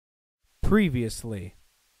Previously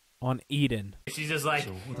on Eden. She's just like,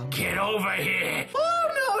 get over here. Oh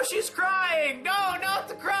no, she's crying. No, not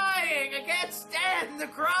the crying. I can't stand the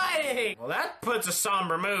crying. Well, that puts a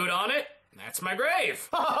somber mood on it. That's my grave.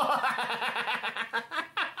 Oh,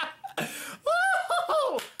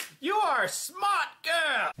 you are a smart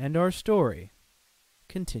girl. And our story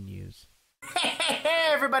continues.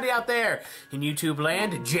 Hey, everybody out there in YouTube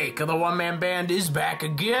land, Jake of the OneManBand is back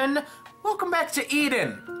again. Welcome back to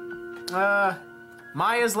Eden.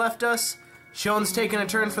 Maya's left us. Sean's taking a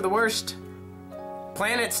turn for the worst.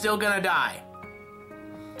 Planet's still gonna die.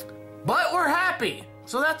 But we're happy,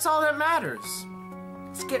 so that's all that matters.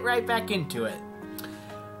 Let's get right back into it.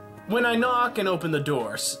 When I knock and open the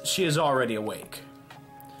door, she is already awake.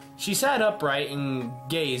 She sat upright and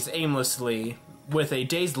gazed aimlessly with a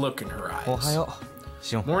dazed look in her eyes.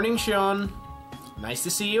 Ohayo. Morning, Sean. Nice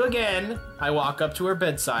to see you again. I walk up to her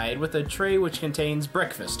bedside with a tray which contains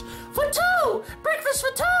breakfast. For two! Breakfast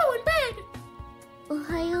for two in bed!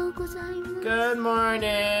 Ohayo gozaimasu. Good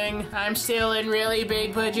morning. I'm still in really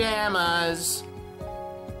big pajamas.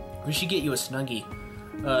 We should get you a Snuggie.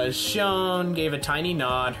 Sean gave a tiny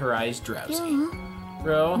nod, her eyes drowsy.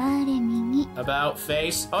 Bro, about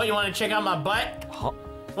face. Oh, you want to check out my butt?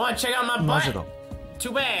 Want to check out my butt?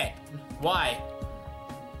 Too bad. Why?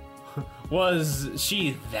 Was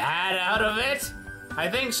she that out of it? I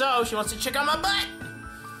think so. She wants to check out my butt.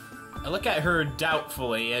 I look at her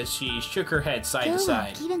doubtfully as she shook her head side to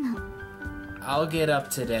side. I'll get up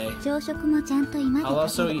today. I'll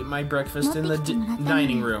also eat my breakfast in the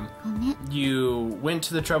dining room. You went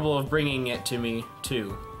to the trouble of bringing it to me,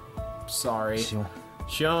 too. Sorry.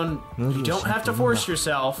 Sean, you don't have to force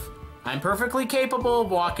yourself. I'm perfectly capable of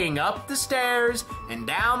walking up the stairs and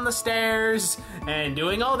down the stairs and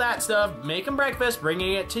doing all that stuff, making breakfast,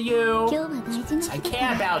 bringing it to you. I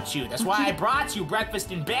care about you. That's why I brought you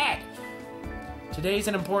breakfast in bed. Today's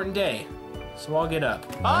an important day, so I'll get up.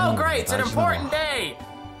 Oh, great. It's an important day.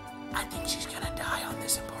 I think she's gonna die on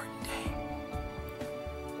this important day.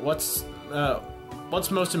 What's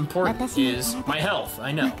most important is my health,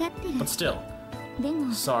 I know, but still.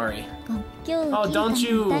 Sorry. Oh, don't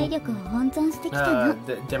you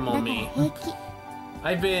demo me.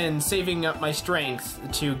 I've been saving up my strength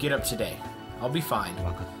to get up today. I'll be fine.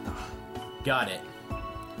 Got it.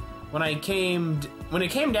 When it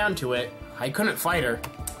came down to it, I couldn't fight her.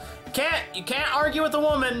 You can't argue with a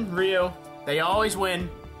woman, Ryu. They always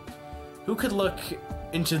win. Who could look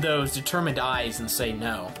into those determined eyes and say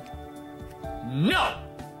no? No!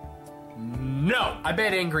 No! I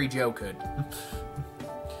bet Angry Joe could.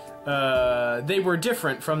 They were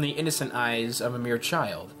different from the innocent eyes of a mere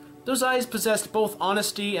child. Those eyes possessed both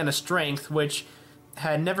honesty and a strength which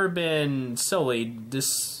had never been sullied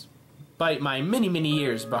despite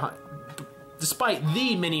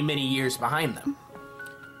the many, many years behind them.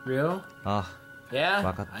 Real?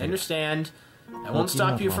 Yeah, I understand. I won't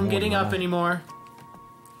stop you from getting up anymore.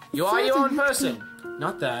 You are your own person.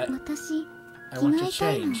 Not that. I want to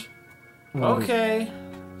change. Okay.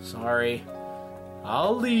 Sorry.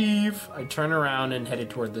 I'll leave. I turned around and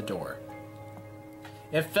headed toward the door.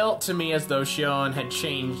 It felt to me as though Sean had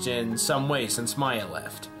changed in some way since Maya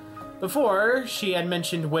left. Before, she had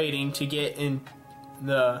mentioned waiting to get in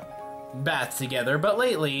the bath together, but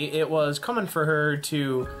lately it was common for her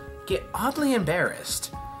to get oddly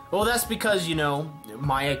embarrassed. Well, that's because, you know,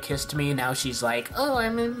 Maya kissed me, now she's like, oh,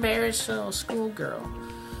 I'm embarrassed, little schoolgirl.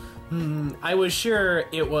 I was sure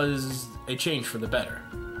it was a change for the better.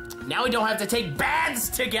 Now we don't have to take baths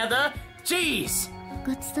together! Jeez!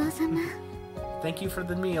 Thank you for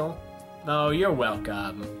the meal. Oh, you're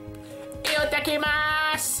welcome.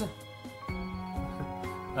 Itadakimasu!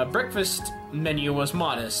 A breakfast menu was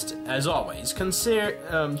modest, as always,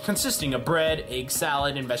 consisting of bread, egg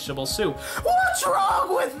salad, and vegetable soup. What's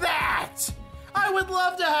wrong with that? I would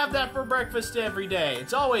love to have that for breakfast every day.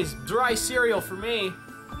 It's always dry cereal for me.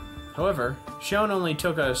 However, Sean only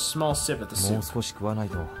took a small sip at the soup.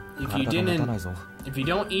 If you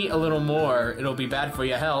don't eat a little more, it'll be bad for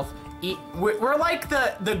your health. We're like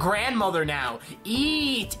the grandmother now.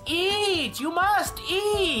 Eat, eat, you must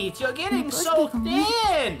eat. You're getting so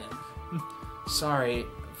thin. Sorry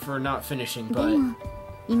for not finishing, but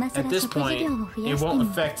at this point, it won't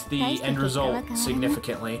affect the end result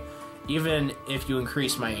significantly, even if you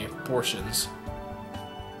increase my portions.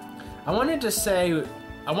 I wanted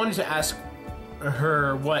to ask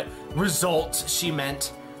her what results she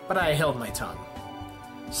meant, but I held my tongue.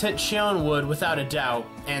 Since Sean would, without a doubt,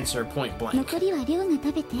 answer point blank.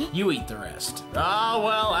 You eat the rest. Ah,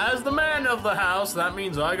 well, as the man of the house, that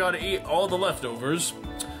means I gotta eat all the leftovers.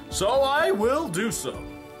 So I will do so.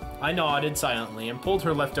 I nodded silently and pulled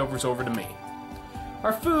her leftovers over to me.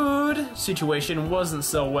 Our food situation wasn't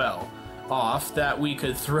so well off that we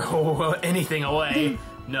could throw anything away.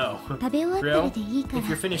 No. Real? If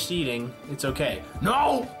you're finished eating, it's okay.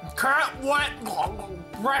 No! Can't let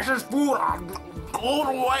precious food go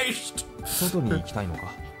to waste!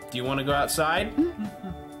 Do you want to go outside?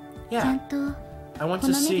 Yeah. I want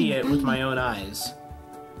to see it with my own eyes.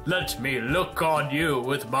 Let me look on you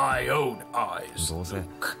with my own eyes.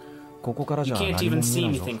 Look. You can't even see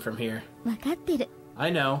anything from here. I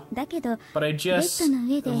know, but I just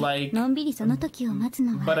like...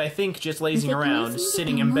 But I think just lazing around,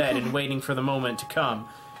 sitting in bed and waiting for the moment to come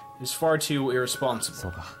is far too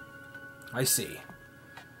irresponsible. I see.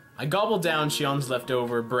 I gobbled down Shion's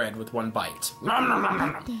leftover bread with one bite. Nom, nom, nom,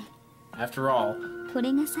 nom, nom. After all,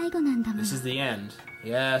 this is the end.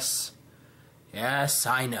 Yes. Yes,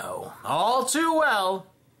 I know. All too well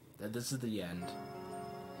that this is the end.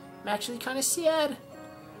 I'm actually kind of sad.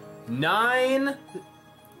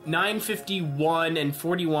 9:51 and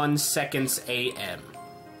 41 seconds a.m.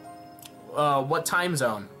 What time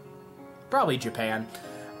zone? Probably Japan.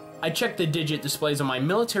 I checked the digit displays on my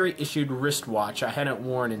military-issued wristwatch I hadn't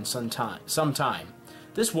worn in some time.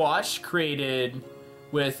 This watch, created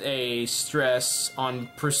with a stress on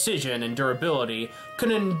precision and durability,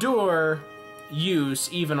 could endure use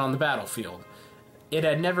even on the battlefield. It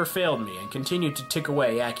had never failed me and continued to tick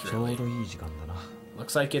away accurately.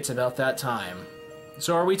 Looks like it's about that time.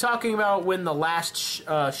 So are we talking about when the last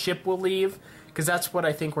ship will leave? Because that's what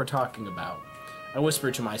I think we're talking about. I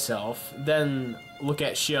whispered to myself, then look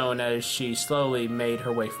at Shion as she slowly made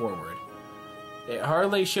her way forward. It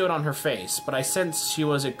hardly showed on her face, but I sensed she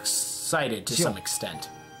was excited to some extent.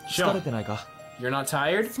 Shion, you're not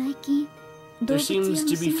tired? There seems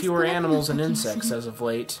to be fewer animals and insects as of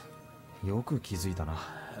late.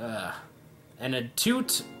 An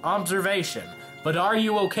acute observation. But are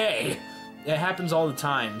you okay? It happens all the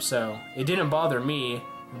time, so it didn't bother me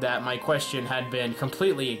that my question had been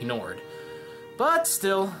completely ignored. But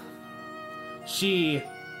still, she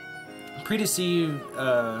perceived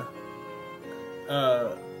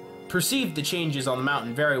the changes on the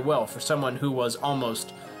mountain very well for someone who was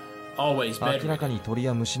almost always bedridden.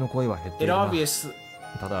 It's obvious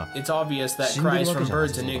that cries from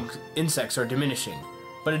birds and insects are diminishing,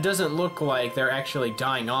 but it doesn't look like they're actually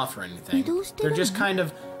dying off or anything. They're just kind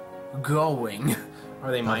of going.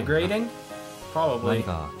 Are they migrating? Probably.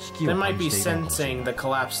 They might be sensing the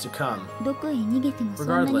collapse to come.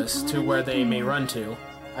 Regardless to where they may run to,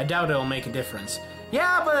 I doubt it'll make a difference.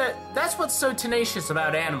 Yeah, but that's what's so tenacious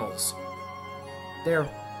about animals. They're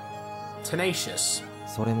tenacious.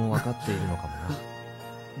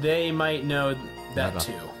 They might know that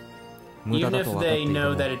too. Even if they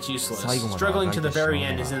know that it's useless, struggling to the very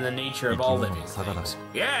end is in the nature of all living things.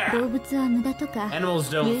 Yeah! Animals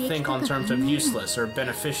don't think on terms of useless or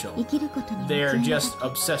beneficial. They're just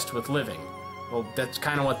obsessed with living. Well, that's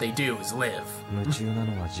kind of what they do, is live.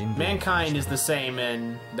 Mankind is the same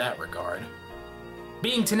in that regard.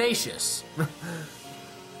 Being tenacious.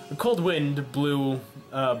 A cold wind blew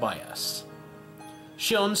by us.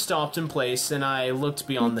 Shion stopped in place, and I looked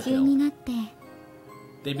beyond the hill.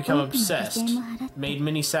 They become obsessed, made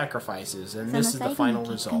many sacrifices, and this is the final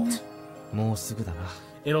result.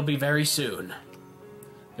 It'll be very soon.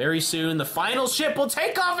 Very soon, the final ship will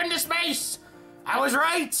take off into space! I was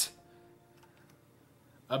right!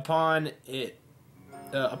 Upon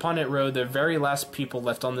it rode the very last people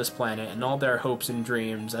left on this planet and all their hopes and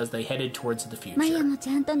dreams as they headed towards the future. I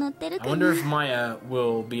wonder if Maya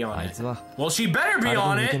will be on it. Well, she better be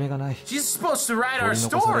on it! She's supposed to write our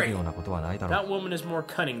story! That woman is more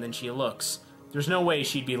cunning than she looks. There's no way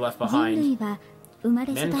she'd be left behind.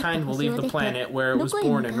 Mankind will leave the planet where it was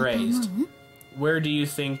born and raised. Where do you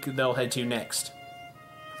think they'll head to next?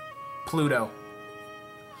 Pluto.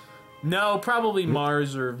 No, probably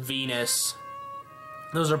Mars or Venus.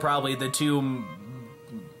 Those are probably the two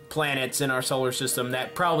planets in our solar system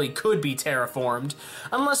that probably could be terraformed,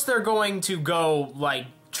 unless they're going to go, like,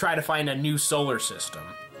 try to find a new solar system.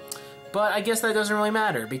 But I guess that doesn't really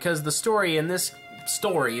matter, because the story in this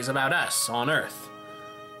story is about us on Earth.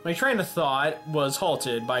 My train of thought was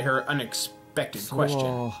halted by her unexpected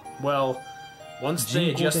question. Well, once they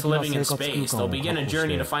adjust to living in space, they'll begin a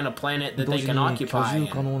journey to find a planet that they can occupy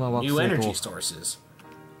and new energy sources.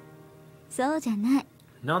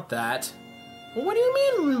 Not that. Well, what do you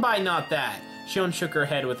mean by not that? Shion shook her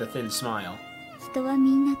head with a thin smile.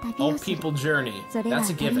 All people journey.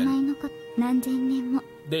 That's a given.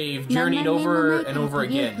 They've journeyed over and over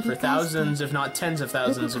again for thousands, if not tens of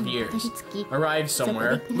thousands of years. Arrived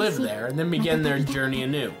somewhere, lived there, and then began their journey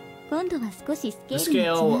anew. The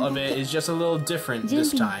scale of it is just a little different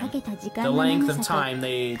this time. The length of time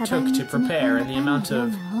they took to prepare and the amount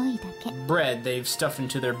of bread they've stuffed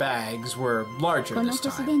into their bags were larger this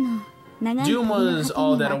time. Doom was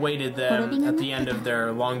all that awaited them at the end of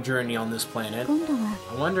their long journey on this planet.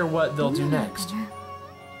 I wonder what they'll do next.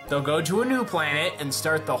 They'll go to a new planet and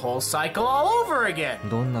start the whole cycle all over again.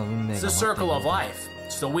 It's the circle of life.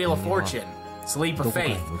 It's the wheel of fortune. It's the leap of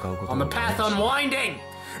faith. On the path unwinding.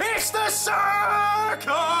 It's the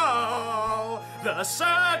circle! The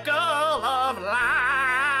circle of life!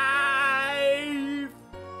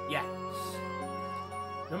 Yeah.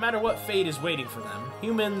 No matter what fate is waiting for them,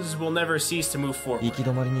 humans will never cease to move forward.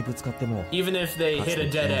 Even if they hit a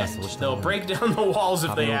dead end, they'll break down the walls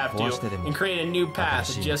if they have to, and create a new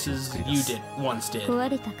path just as you once did.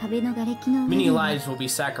 Many lives will be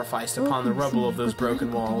sacrificed upon the rubble of those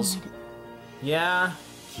broken walls. Yeah,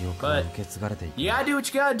 but you gotta do what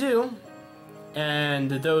you gotta do, and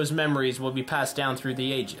those memories will be passed down through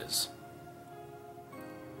the ages.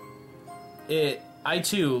 I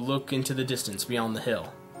too look into the distance beyond the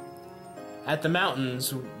hill, at the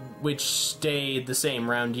mountains which stayed the same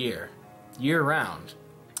year round.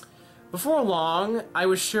 Before long, I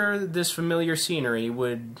was sure this familiar scenery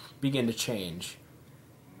would begin to change.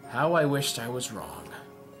 How I wished I was wrong.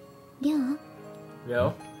 Yo?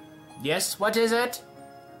 Yes, what is it?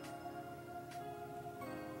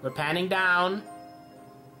 We're panning down.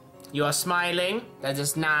 You are smiling. That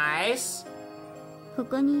is nice.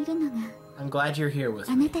 I'm glad you're here with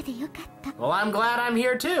me. Well, I'm glad I'm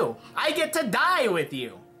here too. I get to die with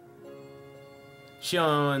you.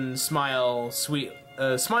 Shion smiled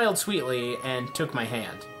sweetly and took my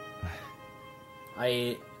hand.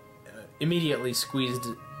 I immediately squeezed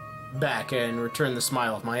back and returned the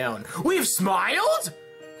smile of my own. We've smiled?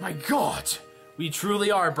 My God, we truly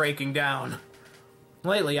are breaking down.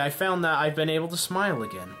 Lately, I found that I've been able to smile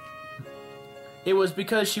again. It was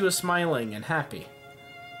because she was smiling and happy.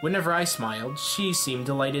 Whenever I smiled, she seemed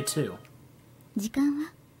delighted too.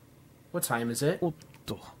 What time is it?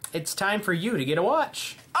 It's time for you to get a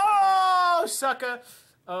watch. Oh, sucker!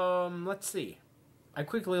 Let's see. I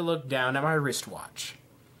quickly looked down at my wristwatch.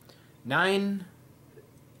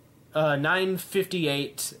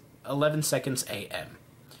 9:58, 11 seconds a.m.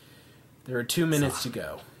 There are 2 minutes to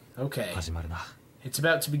go. Okay. It's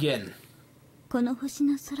about to begin.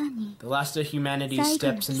 The last of humanity's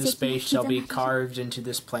steps into space shall be carved into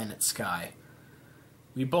this planet's sky.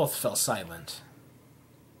 We both fell silent.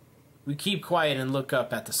 We keep quiet and look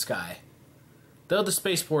up at the sky. Though the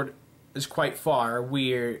spaceport is quite far,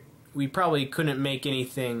 we probably couldn't make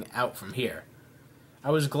anything out from here.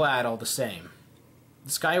 I was glad all the same.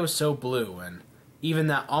 The sky was so blue, and even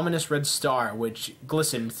that ominous red star which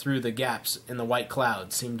glistened through the gaps in the white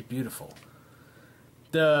clouds seemed beautiful.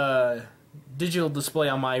 The digital display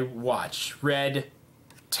on my watch read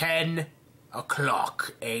 10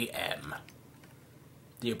 o'clock a.m.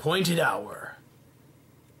 The appointed hour.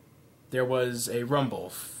 There was a rumble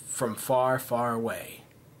from far, far away.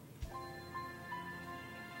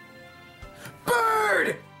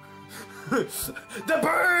 Bird! The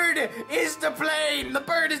bird is the plane! The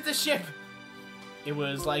bird is the ship! It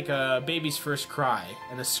was like a baby's first cry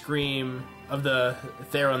and a scream of the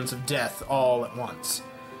therons of death all at once.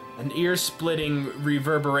 An ear-splitting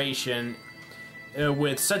reverberation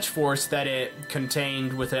with such force that it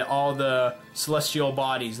contained with it all the celestial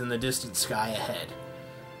bodies in the distant sky ahead.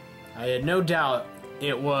 I had no doubt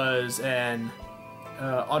it was an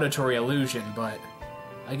auditory illusion, but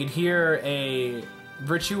I could hear a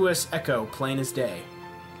virtuous echo plain as day.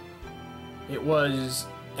 It was,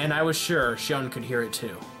 and I was sure Shion could hear it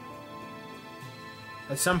too.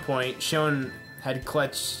 At some point, Shion had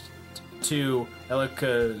clutched onto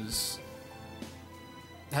Elika's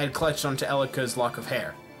lock of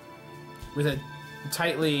hair. With a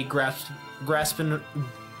tightly gripped,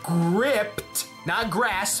 not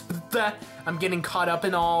grasped, I'm getting caught up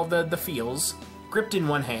in all the feels. Gripped in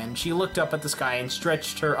one hand, she looked up at the sky and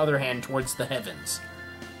stretched her other hand towards the heavens.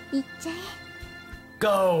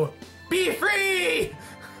 Go! Be free!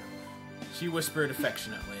 She whispered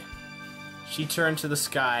affectionately. She turned to the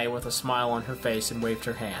sky with a smile on her face and waved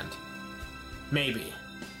her hand. Maybe,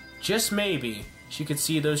 just maybe, she could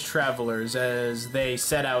see those travelers as they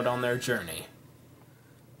set out on their journey.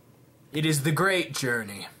 It is the great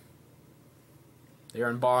journey. They are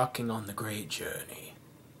embarking on the great journey.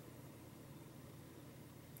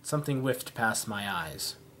 Something whiffed past my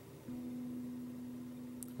eyes.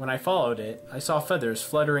 When I followed it, I saw feathers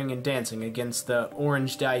fluttering and dancing against the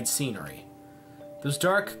orange-dyed scenery. Those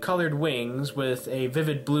dark-colored wings with a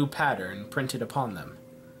vivid blue pattern printed upon them.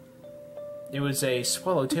 It was a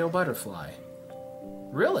swallowtail butterfly.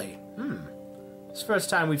 Really? It's the first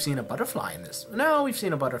time we've seen a butterfly in this. No, we've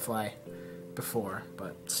seen a butterfly before,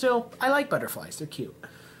 but still, I like butterflies. They're cute.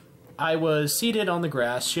 I was seated on the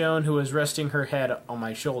grass. Shion, who was resting her head on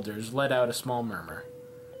my shoulders, let out a small murmur.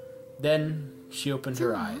 Then she opened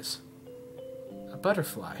her eyes. A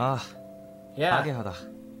butterfly. Yeah,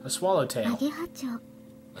 a swallowtail.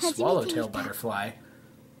 A swallowtail butterfly.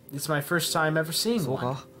 It's my first time ever seeing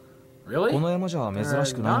one. Really?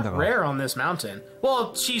 Not rare on this mountain.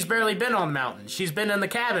 Well, she's barely been on the mountain. She's been in the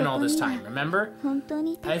cabin all this time, remember?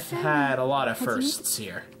 I've had a lot of firsts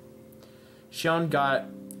here. Shion got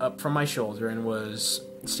up from my shoulder and was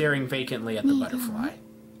staring vacantly at the butterfly.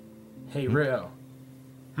 Hey, Ryo.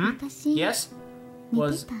 Yes?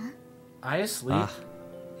 Was I asleep?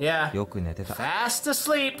 Yeah. Fast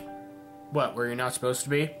asleep! What, were you not supposed to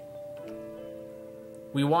be?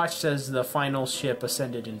 We watched as the final ship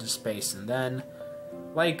ascended into space, and then,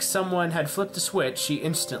 like someone had flipped a switch, she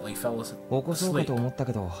instantly fell asleep.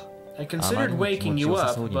 I considered waking you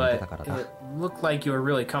up, but it looked like you were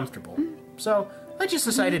really comfortable. So, I just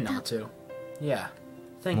decided not to. Yeah.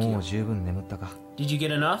 Thank you. Did you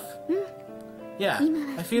get enough? Yeah,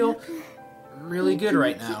 I feel really good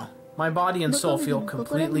right now. My body and soul feel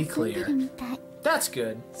completely clear. That's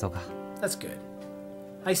good. That's good.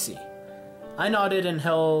 I see. I nodded and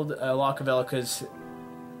held a lock of Elika's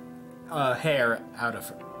hair out of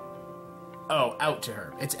her. Oh, out to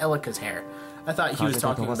her. It's Elika's hair. I thought he was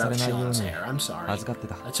talking about Shion's hair. I'm sorry.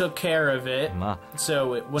 I took care of it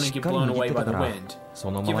so it wouldn't get blown away by the wind.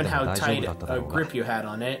 Given how tight a grip you had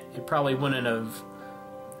on it, it probably wouldn't have...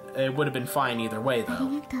 It would have been fine either way,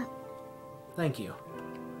 though. Thank you.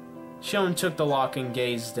 Shion took the lock and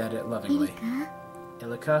gazed at it lovingly.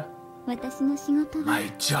 Elika?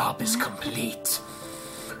 My job is complete.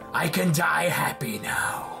 I can die happy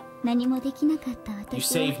now. You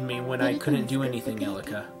saved me when I couldn't do anything,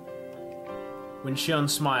 Elika. When Shion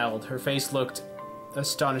smiled, her face looked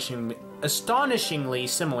astonishingly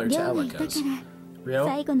similar to Elika's.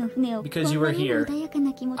 Real? Because you were here,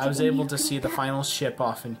 I was able to see the final ship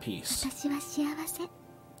off in peace.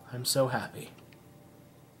 I'm so happy.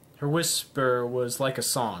 Her whisper was like a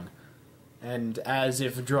song, and as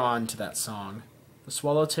if drawn to that song, the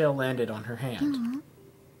swallowtail landed on her hand.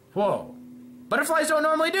 Whoa! Butterflies don't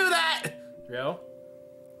normally do that! Ryo?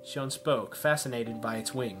 Shion spoke, fascinated by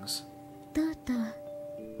its wings.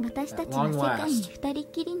 At long last,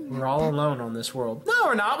 we're all alone on this world. No,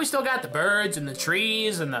 we're not. We still got the birds and the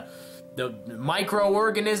trees and the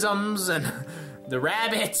microorganisms and the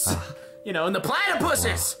rabbits, you know, and the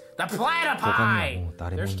platypuses, the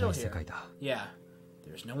platypi. They're still here. Yeah,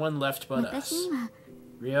 there's no one left but us.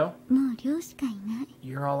 Ryo,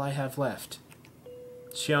 you're all I have left.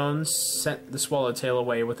 Shion sent the swallowtail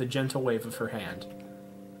away with a gentle wave of her hand.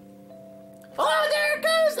 Oh, there it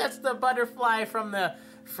goes! That's the butterfly from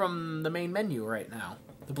the main menu right now.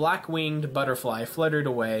 The black-winged butterfly fluttered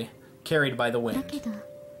away, carried by the wind.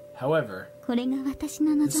 However,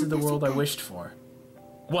 this is the world I wished for.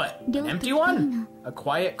 What? An empty one? A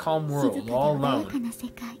quiet, calm world, all alone.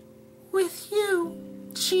 With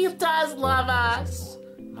you. She does love us.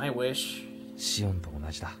 My wish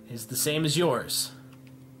is the same as yours.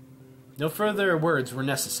 No further words were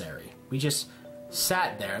necessary. We just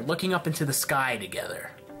sat there, looking up into the sky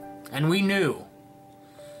together. And we knew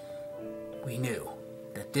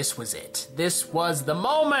that this was it. This was the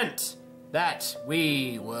moment that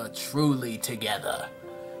we were truly together.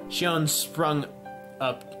 Shion sprung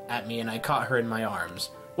up at me and I caught her in my arms.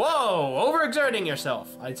 Whoa! Overexerting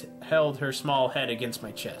yourself! I held her small head against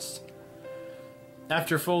my chest.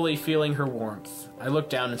 After fully feeling her warmth, I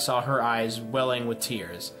looked down and saw her eyes welling with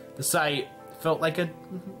tears. The sight felt like a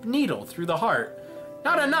needle through the heart.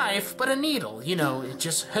 Not a knife, but a needle. You know, it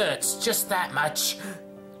just hurts just that much.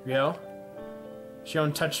 Ryo?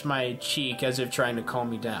 Shion touched my cheek as if trying to calm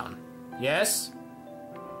me down. Yes?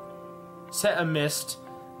 Set amidst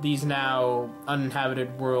these now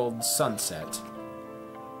uninhabited worlds sunset.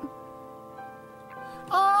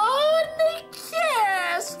 Oh, they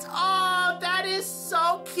kissed! Oh, that is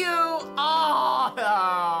so cute!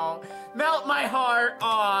 Oh, melt my heart!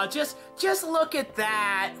 Oh, just look at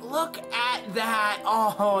that! Look at that!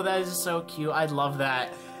 Oh, that is so cute. I love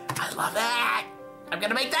that. I love that! I'm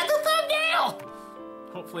gonna make that the thumbnail!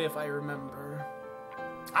 Hopefully if I remember.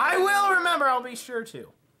 I will remember! I'll be sure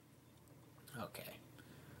to. Okay.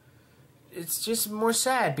 It's just more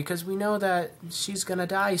sad because we know that she's gonna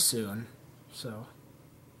die soon. So,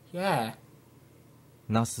 yeah.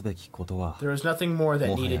 There was nothing more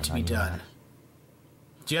that needed to be done.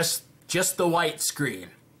 Just the white screen.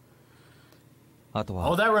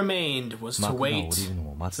 All that remained was to wait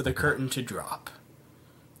for the curtain to drop.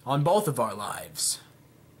 On both of our lives.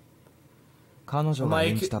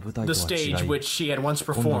 Like the stage which she had once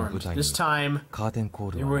performed, this time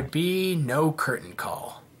there would be no curtain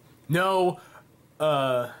call. No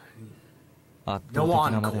encore.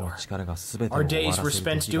 Our days were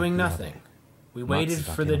spent doing nothing. We waited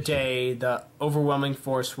for the day the overwhelming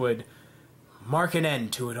force would mark an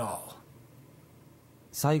end to it all.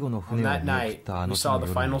 On that night, we saw the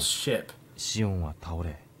final ship.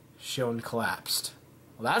 Shion collapsed.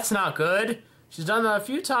 Well, that's not good. She's done that a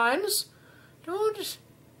few times. Don't.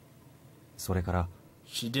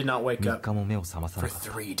 She did not wake up for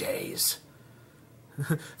 3 days.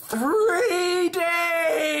 3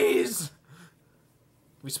 days!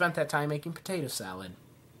 We spent that time making potato salad.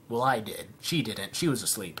 Well, I did. She didn't. She was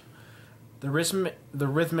asleep. The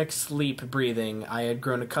rhythmic sleep breathing I had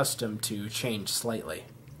grown accustomed to changed slightly.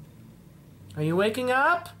 Are you waking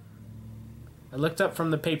up? I looked up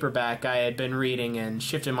from the paperback I had been reading and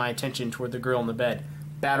shifted my attention toward the girl in the bed.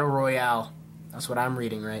 Battle Royale. That's what I'm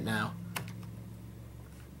reading right now.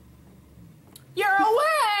 You're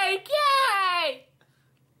awake! Yay!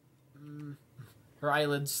 Her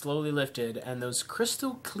eyelids slowly lifted, and those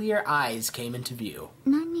crystal clear eyes came into view.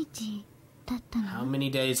 How many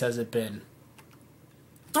days has it been?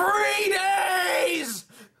 3 days!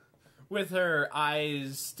 With her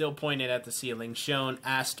eyes still pointed at the ceiling, Shion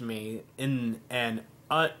asked me in an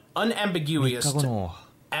unambiguous tone.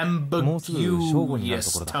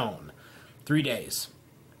 3 days.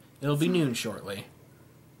 It'll be noon shortly.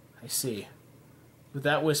 I see. With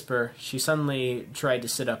that whisper, she suddenly tried to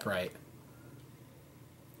sit upright.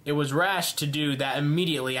 It was rash to do that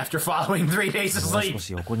immediately after following 3 days of sleep.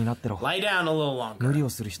 Lie down a little longer.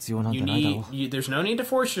 There's no need to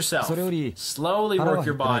force yourself. Slowly work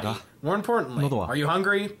your body. More importantly, are you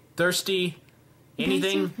hungry? Thirsty?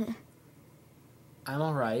 Anything? I'm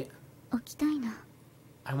alright.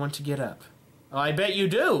 I want to get up. Oh, I bet you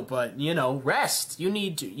do, but, you know, rest. Your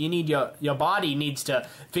body needs to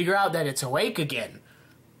figure out that it's awake again.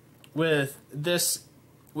 With this...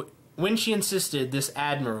 When she insisted this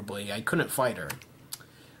admirably, I couldn't fight her.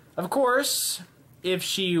 Of course, if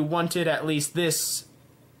she wasn't at least this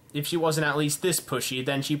pushy,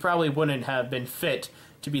 then she probably wouldn't have been fit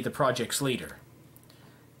to be the project's leader.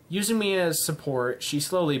 Using me as support, she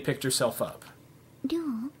slowly picked herself up.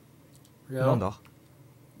 Ryo?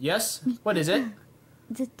 Yes? What is it?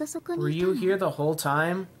 Were you here the whole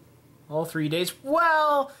time? All 3 days?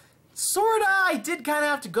 Well... Sorta, I did kind of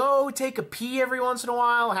have to go take a pee every once in a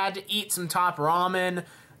while. Had to eat some top ramen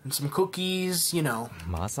and some cookies, you know.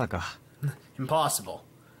 Impossible.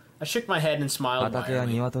 I shook my head and smiled widely.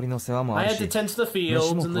 I had to tend to the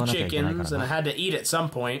fields and the chickens, and I had to eat at some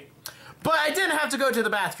point. But I didn't have to go to the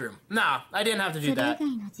bathroom. Nah, I didn't have to do that.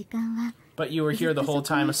 But you were here the whole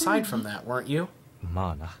time aside from that, weren't you?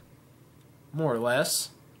 More or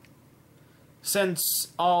less. Since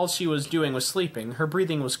all she was doing was sleeping, her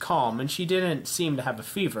breathing was calm, and she didn't seem to have a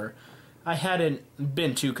fever, I hadn't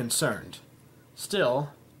been too concerned.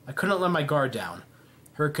 Still, I couldn't let my guard down.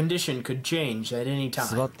 Her condition could change at any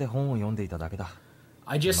time.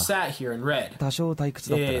 I just sat here and read.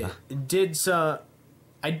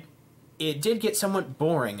 It did get somewhat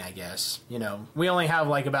boring, I guess. You know, we only have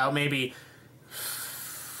like about maybe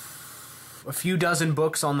a few dozen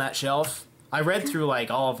books on that shelf. I read through,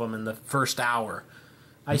 like, all of them in the first hour.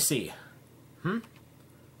 I see.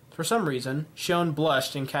 For some reason, Shion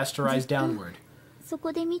blushed and cast her eyes downward.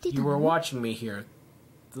 You were watching me here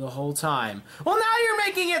the whole time. Well, now you're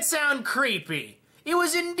making it sound creepy. It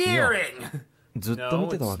was endearing. No,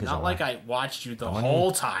 it's not like I watched you the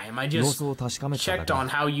whole time. I just checked on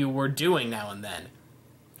how you were doing now and then.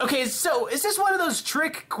 Okay, so, is this one of those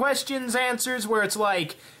trick questions answers where it's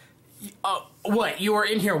like... what, you were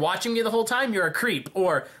in here watching me the whole time? You're a creep.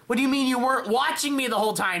 Or, what do you mean you weren't watching me the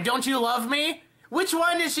whole time? Don't you love me? Which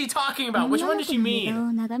one is she talking about? Which one does she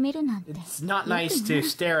mean? It's not nice to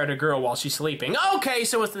stare at a girl while she's sleeping. Okay,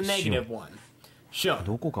 so it's the negative one. Shion,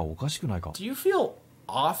 do you feel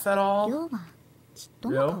off at all?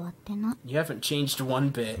 Ryo? You haven't changed one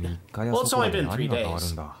bit. Well, it's only been 3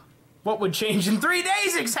 days. What would change in 3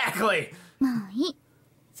 days exactly?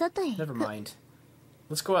 Never mind.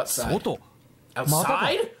 Let's go outside.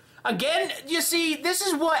 Outside? Again, you see, this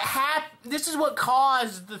is what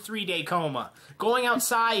caused the 3-day coma. Going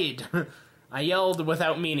outside. I yelled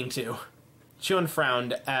without meaning to. Shion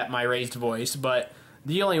frowned at my raised voice, but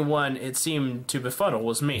the only one it seemed to befuddle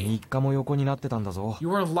was me. You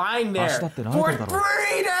were lying there for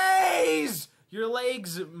 3 days! Your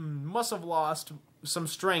legs must have lost some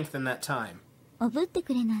strength in that time.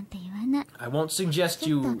 I won't suggest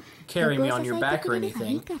you carry me on your back or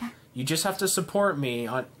anything. You just have to support me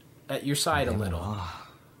at your side a little.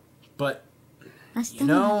 But, you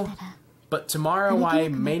know, but tomorrow I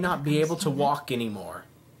may not be able to walk anymore.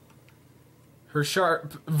 Her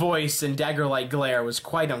sharp voice and dagger-like glare was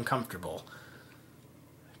quite uncomfortable.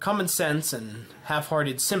 Common sense and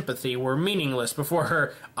half-hearted sympathy were meaningless before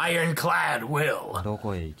her ironclad will.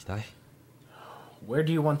 Where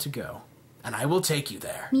do you want to go? And I will take you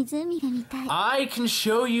there. I can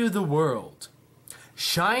show you the world.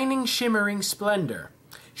 Shining, shimmering splendor.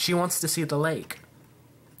 She wants to see the lake.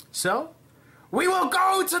 So, we will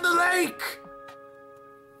go to the lake!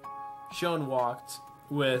 Shion walked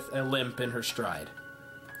with a limp in her stride.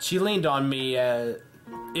 She leaned on me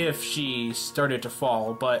if she started to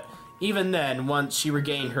fall, but even then, once she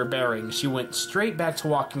regained her bearings, she went straight back to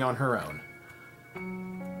walking on her own.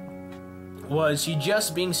 Was she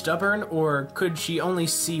just being stubborn, or could she only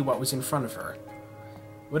see what was in front of her?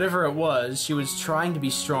 Whatever it was, she was trying to be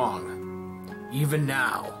strong. Even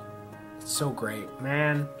now. It's so great,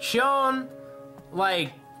 man. Shion,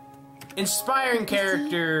 like, inspiring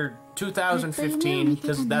character 2015,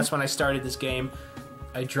 because that's when I started this game.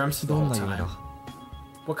 I dreamt it all the time.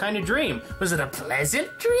 What kind of dream? Was it a pleasant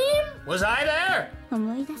dream? Was I there?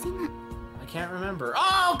 I can't remember.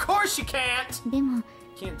 Oh, of course you can't!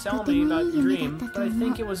 Can't tell me about the dream, but I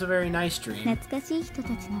think it was a very nice dream.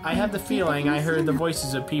 I have the feeling I heard the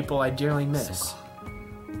voices of people I dearly miss.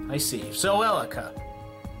 I see. So Elika.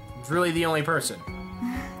 It's really the only person.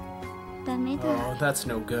 Oh, that's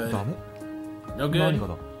no good. No good?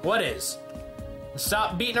 What is?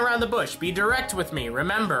 Stop beating around the bush. Be direct with me.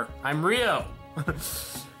 Remember, I'm Rio.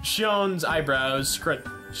 Shion's eyebrows scrunched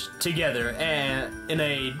together, and in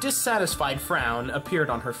a dissatisfied frown appeared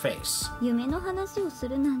on her face.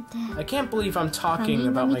 I can't believe I'm talking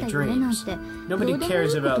about my dreams. Nobody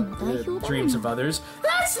cares about the dreams of others.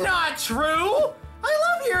 That's not true! I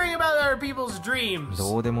love hearing about other people's dreams.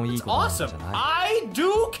 It's awesome. I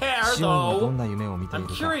do care, though. I'm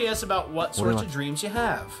curious about what sorts of dreams you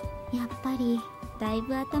have.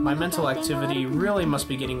 My mental activity really must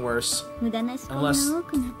be getting worse, unless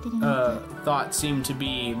thoughts seem to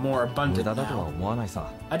be more abundant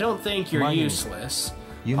now. I don't think you're useless.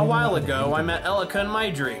 A while ago, I met Elika in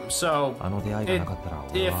my dream, so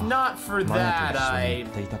if not for that, I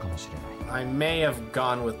may have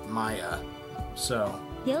gone with Maya. So,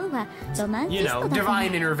 you know,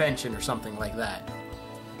 divine intervention or something like that.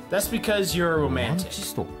 That's because you're a romantic.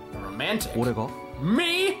 A romantic?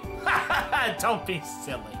 Me? Don't be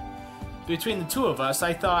silly. Between the two of us,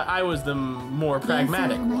 I thought I was the more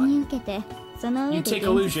pragmatic one. You take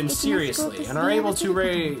illusions seriously and are able to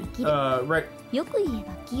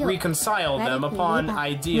reconcile them upon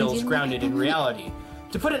ideals grounded in reality.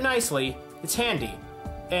 To put it nicely, it's handy,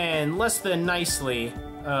 and less than nicely,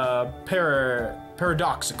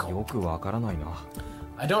 paradoxical.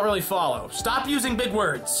 I don't really follow. Stop using big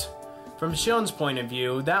words. From Shion's point of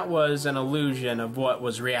view, that was an illusion of what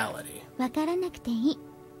was reality.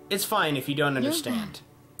 It's fine if you don't understand.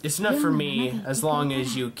 It's enough for me as long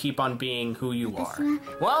as you keep on being who you are.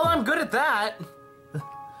 Well, I'm good at that!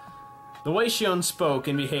 The way Shion spoke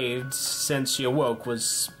and behaved since she awoke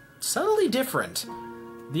was subtly different.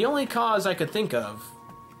 The only cause I could think of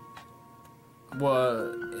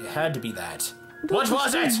it had to be that. What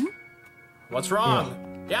was it? What's wrong?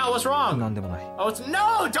 Yeah, what's wrong? Oh, it's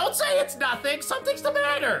no! Don't say it's nothing! Something's the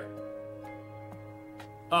matter!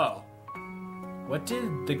 Oh. What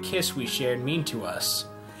did the kiss we shared mean to us?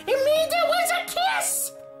 It means it was a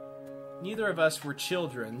kiss! Neither of us were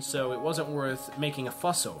children, so it wasn't worth making a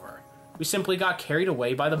fuss over. We simply got carried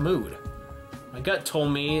away by the mood. My gut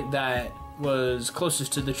told me that was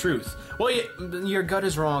closest to the truth. Well, your gut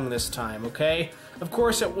is wrong this time, okay? Of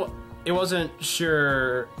course, it wasn't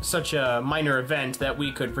such a minor event that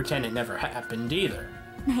we could pretend it never happened either.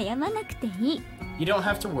 You don't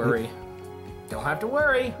have to worry. Don't have to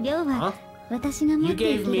worry. Huh? You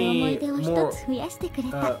gave me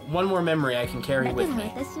one more memory I can carry with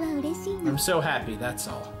me. I'm so happy, that's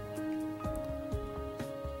all.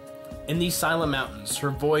 In these silent mountains, her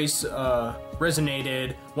voice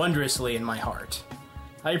resonated wondrously in my heart.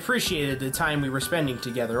 I appreciated the time we were spending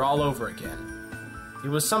together all over again. It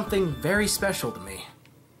was something very special to me.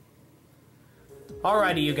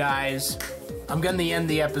 Alrighty, you guys. I'm gonna end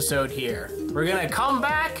the episode here. We're gonna come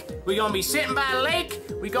back. We're gonna be sitting by a lake.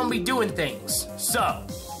 We're gonna be doing things. So,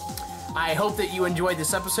 I hope that you enjoyed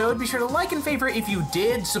this episode. Be sure to like and favorite if you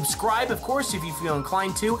did. Subscribe, of course, if you feel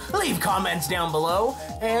inclined to. Leave comments down below.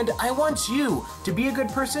 And I want you to be a good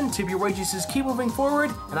person, tip your wages, keep moving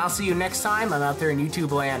forward, and I'll see you next time I'm out there in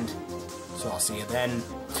YouTube land. So I'll see you then.